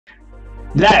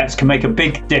Layouts can make a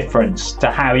big difference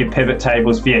to how your pivot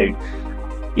table is viewed.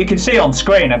 You can see on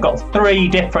screen I've got 3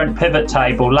 different pivot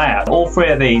table layouts. All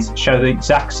 3 of these show the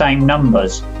exact same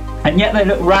numbers, and yet they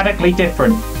look radically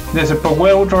different. There's a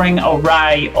bewildering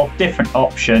array of different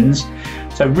options.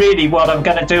 So really what I'm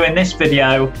going to do in this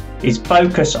video is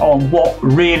focus on what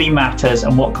really matters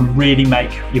and what can really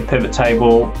make your pivot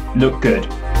table look good.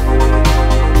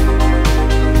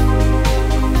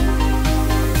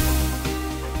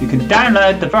 You can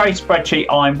download the very spreadsheet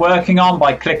I'm working on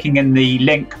by clicking in the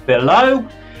link below,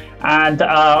 and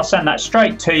I'll send that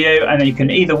straight to you, and then you can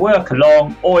either work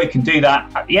along or you can do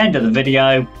that at the end of the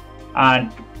video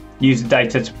and use the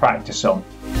data to practice on.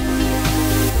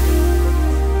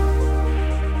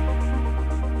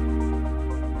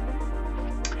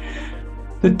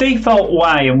 The default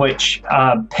way in which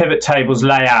pivot tables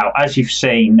lay out, as you've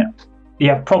seen, you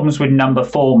have problems with number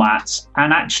formats,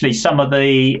 and actually some of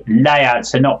the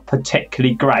layouts are not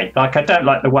particularly great. Like, I don't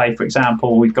like the way, for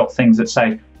example, we've got things that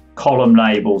say column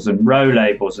labels and row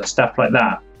labels and stuff like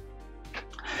that.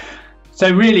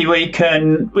 So really we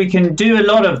can do a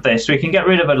lot of this. We can get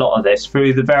rid of a lot of this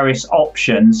through the various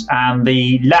options and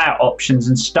the layout options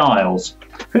and styles.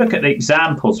 If we look at the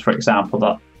examples, for example,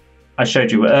 that I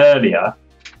showed you earlier,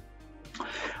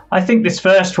 I think this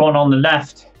first one on the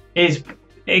left is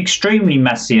extremely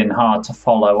messy and hard to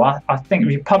follow. I think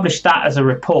if you publish that as a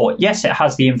report, yes, it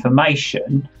has the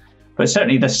information, but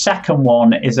certainly the second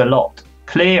one is a lot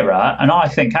clearer, and I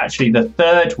think actually the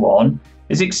third one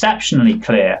is exceptionally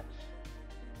clear.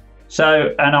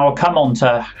 So, and I'll come on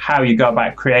to how you go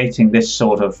about creating this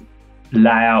sort of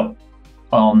layout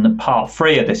on part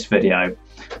 3 of this video.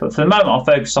 But for the moment, I'll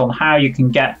focus on how you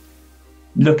can get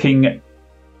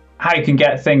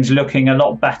things looking a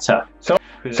lot better. So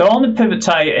on the pivot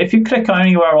table, if you click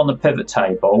anywhere on the pivot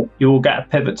table, you will get a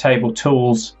pivot table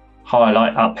tools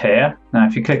highlight up here. Now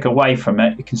if you click away from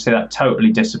it, you can see that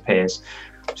totally disappears.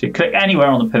 So you click anywhere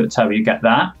on the pivot table, you get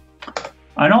that.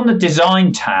 And on the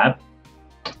design tab,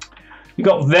 you've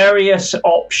got various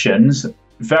options,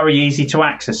 very easy to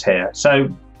access here. So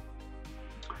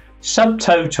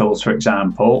subtotals, for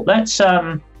example, let's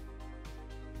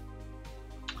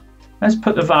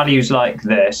put the values like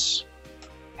this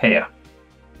here.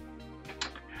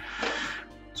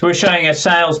 So we're showing a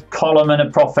sales column and a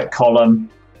profit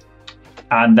column,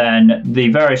 and then the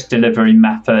various delivery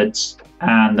methods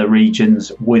and the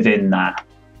regions within that.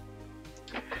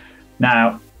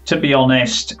 Now, to be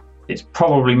honest, it's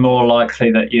probably more likely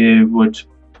that you would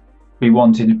be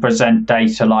wanting to present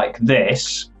data like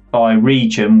this by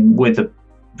region with the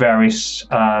various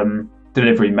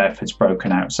delivery methods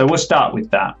broken out. So we'll start with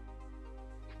that.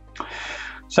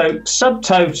 So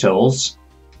subtotals,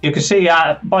 you can see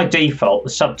by default the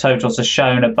subtotals are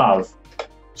shown above.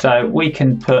 So we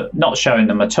can put not showing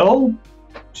them at all,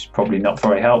 which is probably not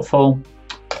very helpful,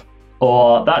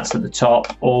 or that's at the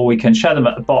top, or we can show them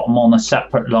at the bottom on a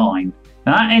separate line.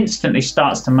 Now that instantly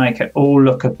starts to make it all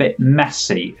look a bit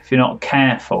messy if you're not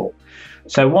careful.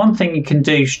 So one thing you can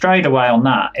do straight away on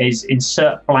that is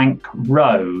insert blank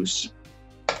rows.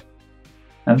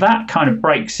 Now that kind of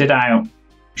breaks it out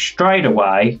straight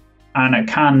away, and it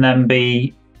can then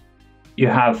be, you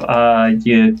have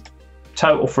your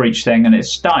total for each thing, and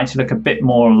it's starting to look a bit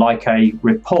more like a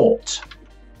report.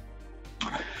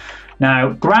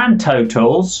 Now grand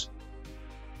totals,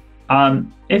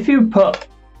 if you put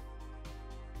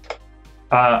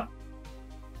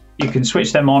you can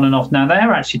switch them on and off. Now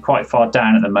they're actually quite far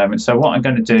down at the moment, so what I'm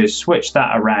going to do is switch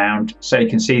that around so you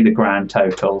can see the grand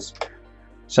totals.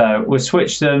 So we'll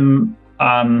switch them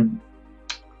on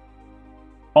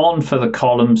for the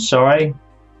columns, sorry,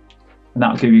 and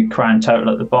that'll give you grand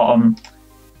total at the bottom.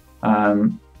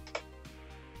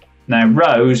 Now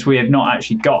rows, we have not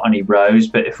actually got any rows,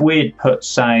 but if we had put,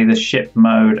 say, the ship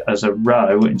mode as a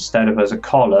row instead of as a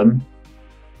column,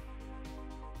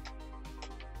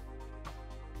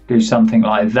 do something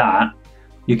like that,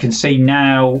 you can see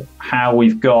now how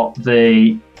we've got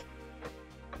the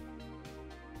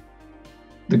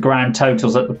grand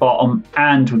totals at the bottom,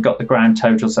 and we've got the grand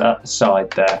totals at the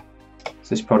side there. So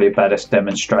this is probably a better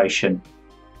demonstration.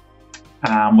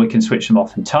 We can switch them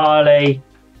off entirely,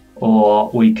 or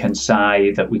we can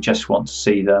say that we just want to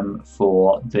see them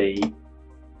for the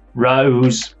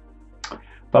rows.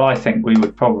 But I think we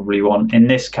would probably want, in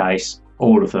this case,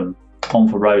 all of them on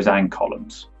for rows and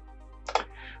columns.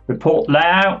 Report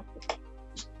layout,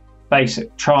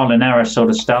 basic trial and error sort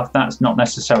of stuff. That's not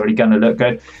necessarily going to look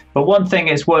good, but one thing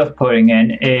it's worth putting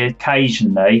in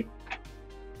occasionally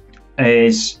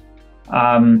is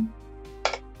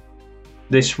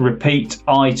this repeat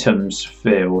items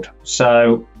field.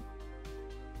 So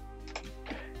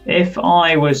If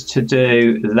I was to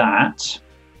do that,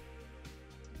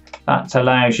 that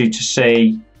allows you to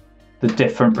see the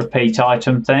different repeat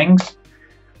item things.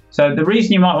 So the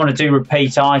reason you might want to do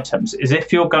repeat items is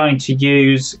if you're going to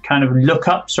use kind of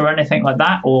lookups or anything like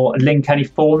that, or link any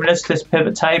formulas to this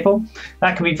pivot table,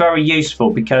 that can be very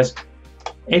useful, because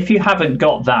if you haven't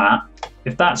got that,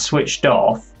 if that's switched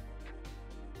off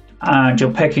and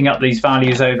you're picking up these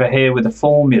values over here with a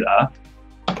formula,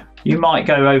 you might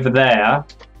go over there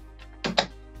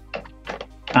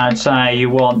and say you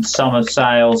want sum of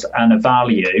sales and a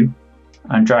value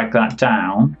and drag that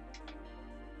down.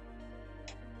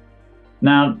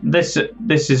 Now this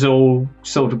is all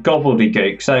sort of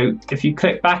gobbledygook. So if you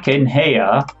click back in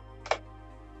here,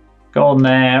 go on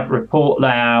there, report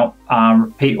layout,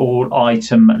 repeat all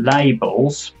item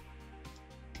labels,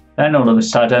 then all of a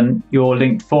sudden your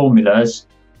linked formulas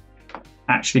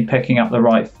actually picking up the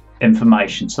right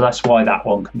information. So that's why that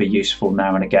one can be useful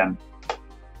now and again.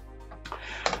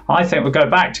 I think we'll go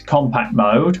back to compact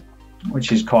mode,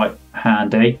 which is quite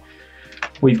handy.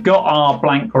 We've got our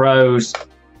blank rows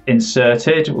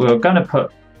inserted. We're going to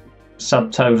put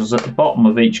subtotals at the bottom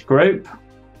of each group,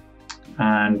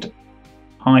 and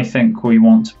I think we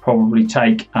want to probably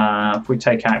take, if we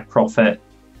take out profit,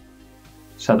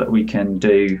 so that we can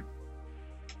do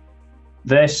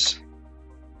this.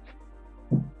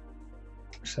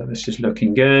 So this is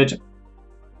looking good.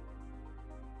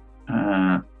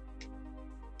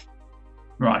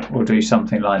 Right, we'll do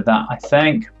something like that, I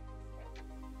think.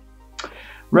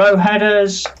 Row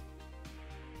headers,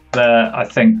 I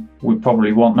think we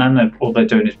probably want them. All they're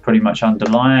doing is pretty much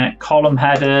underline it. Column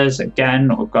headers,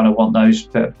 again, we're going to want those.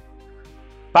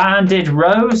 Banded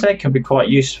rows, they can be quite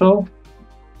useful.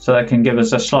 So they can give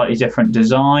us a slightly different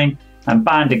design. And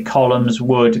banded columns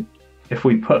would, if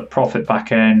we put profit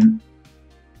back in,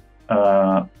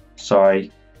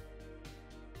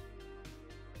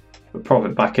 put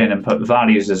profit back in and put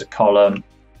values as a column,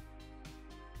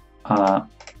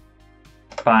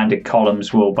 banded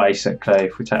columns will basically,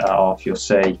 if we take that off, you'll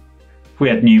see, if we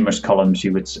had numerous columns,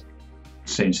 you would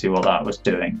soon see what that was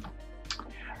doing.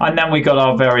 And then we got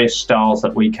our various styles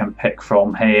that we can pick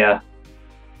from here,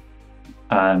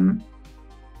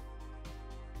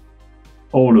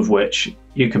 all of which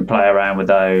you can play around with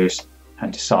those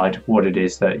and decide what it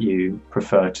is that you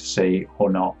prefer to see or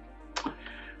not.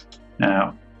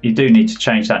 Now, you do need to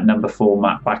change that number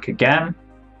format back again.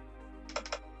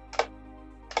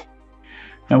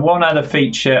 Now, one other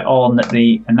feature on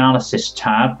the analysis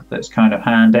tab that's kind of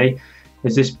handy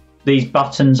is these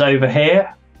buttons over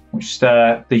here, which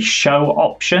are the show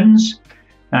options.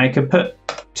 Now you can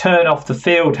turn off the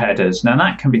field headers. Now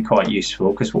that can be quite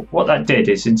useful, because what that did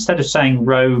is, instead of saying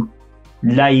row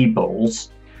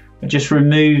labels, it just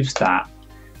removes that.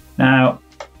 Now,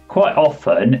 quite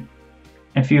often,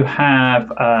 if you have,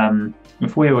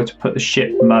 if we were to put the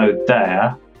ship mode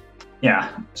there, yeah,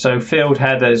 so field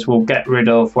headers will get rid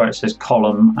of where it says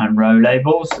column and row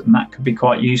labels, and that could be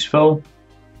quite useful.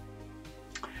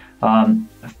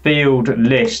 A field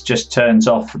list just turns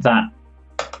off that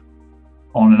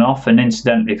on and off, and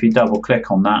incidentally, if you double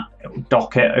click on that, it will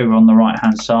dock it over on the right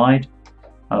hand side,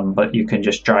 but you can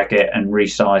just drag it and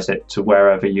resize it to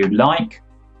wherever you like.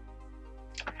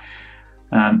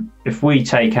 If we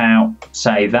take out,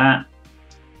 say, that,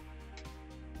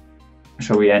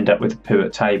 so we end up with a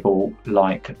pivot table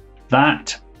like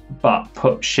that, but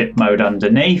put ship mode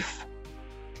underneath,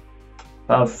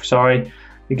 sorry,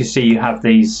 you can see you have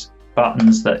these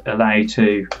buttons that allow you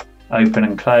to open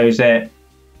and close it.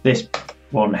 This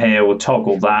one here will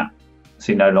toggle that,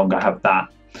 so you no longer have that.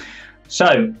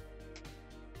 So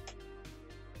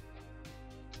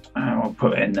I'll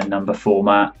put in the number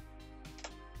format.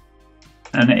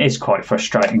 And it is quite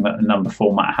frustrating that the number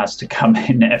format has to come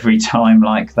in every time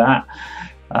like that.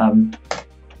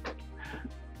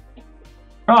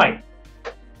 Right.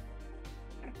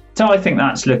 So I think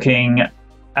that's looking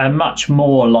much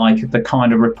more like the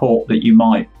kind of report that you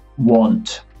might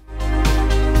want.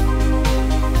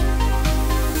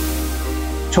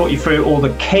 Taught you through all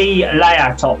the key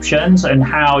layout options and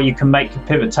how you can make your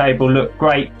pivot table look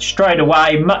great straight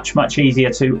away, much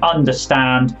easier to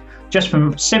understand, just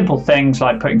from simple things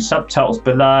like putting subtotals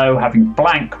below, having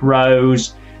blank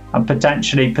rows, and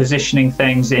potentially positioning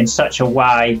things in such a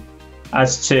way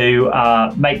as to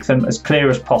make them as clear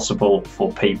as possible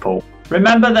for people.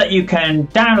 Remember that you can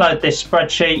download this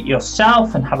spreadsheet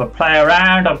yourself and have a play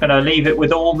around. I'm going to leave it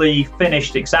with all the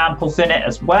finished examples in it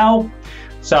as well.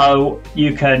 So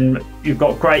you've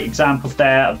got great examples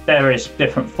there of various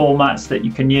different formats that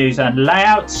you can use and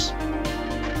layouts.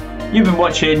 You've been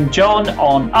watching John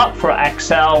on Up for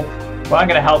Excel. where I'm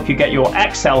going to help you get your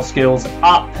Excel skills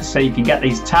up so you can get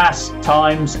these task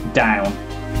times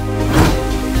down.